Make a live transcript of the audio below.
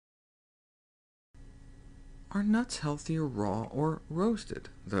Are nuts healthier raw or roasted,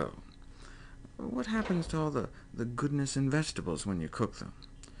 though? What happens to all the goodness in vegetables when you cook them?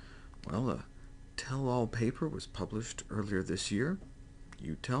 Well, a tell-all paper was published earlier this year.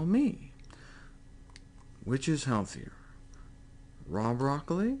 You tell me. Which is healthier, raw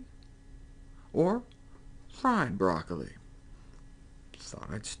broccoli or fried broccoli? Thought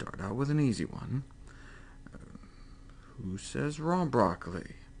I'd start out with an easy one. Who says raw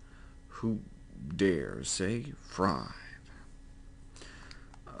broccoli? Who dares say fried?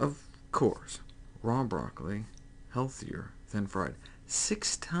 Of course, raw broccoli healthier than fried.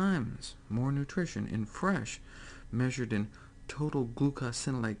 6 times more nutrition in fresh, measured in total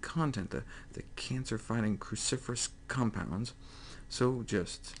glucosinolate content, the cancer-fighting cruciferous compounds. So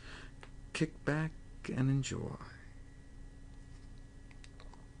just kick back and enjoy.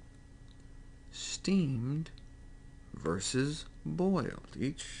 Steamed versus boiled,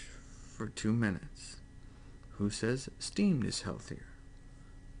 each for 2 minutes. Who says steamed is healthier?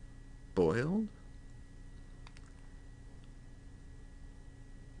 Boiled?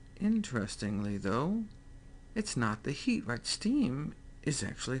 Interestingly, though, it's not the heat, right? Steam is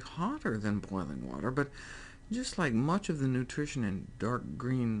actually hotter than boiling water, but just like much of the nutrition in dark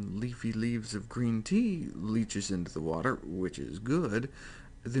green leafy leaves of green tea leaches into the water, which is good,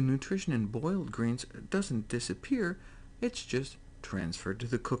 the nutrition in boiled greens doesn't disappear, it's just transferred to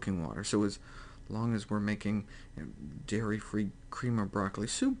the cooking water. So as long as we're making dairy-free cream of broccoli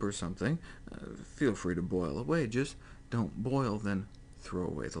soup or something, feel free to boil away. Just don't boil, then throw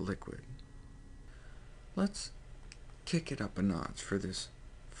away the liquid. Let's kick it up a notch for this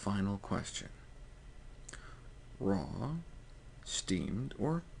final question. Raw, steamed,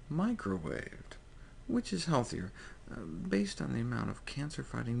 or microwaved? Which is healthier, based on the amount of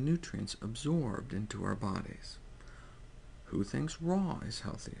cancer-fighting nutrients absorbed into our bodies? Who thinks raw is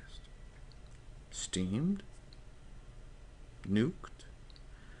healthiest? Steamed? Nuked?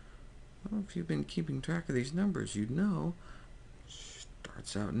 Well, if you've been keeping track of these numbers, you'd know.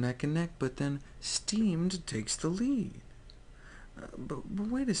 Starts out neck and neck, but then steamed takes the lead. But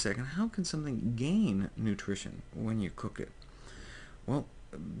wait a second, how can something gain nutrition when you cook it? Well,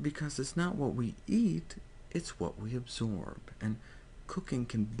 because it's not what we eat, it's what we absorb, and cooking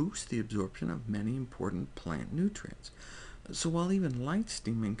can boost the absorption of many important plant nutrients. So while even light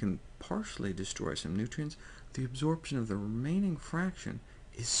steaming can partially destroy some nutrients, the absorption of the remaining fraction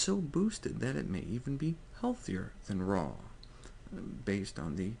is so boosted that it may even be healthier than raw, based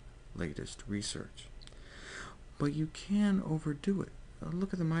on the latest research. But you can overdo it.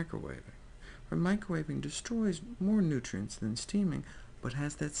 Look at the microwaving. Microwaving destroys more nutrients than steaming, but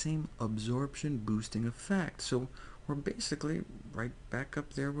has that same absorption-boosting effect. So we're basically right back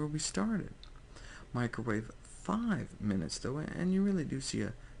up there where we started. Microwave 5 minutes, though, and you really do see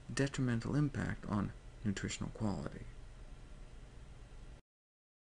a detrimental impact on nutritional quality.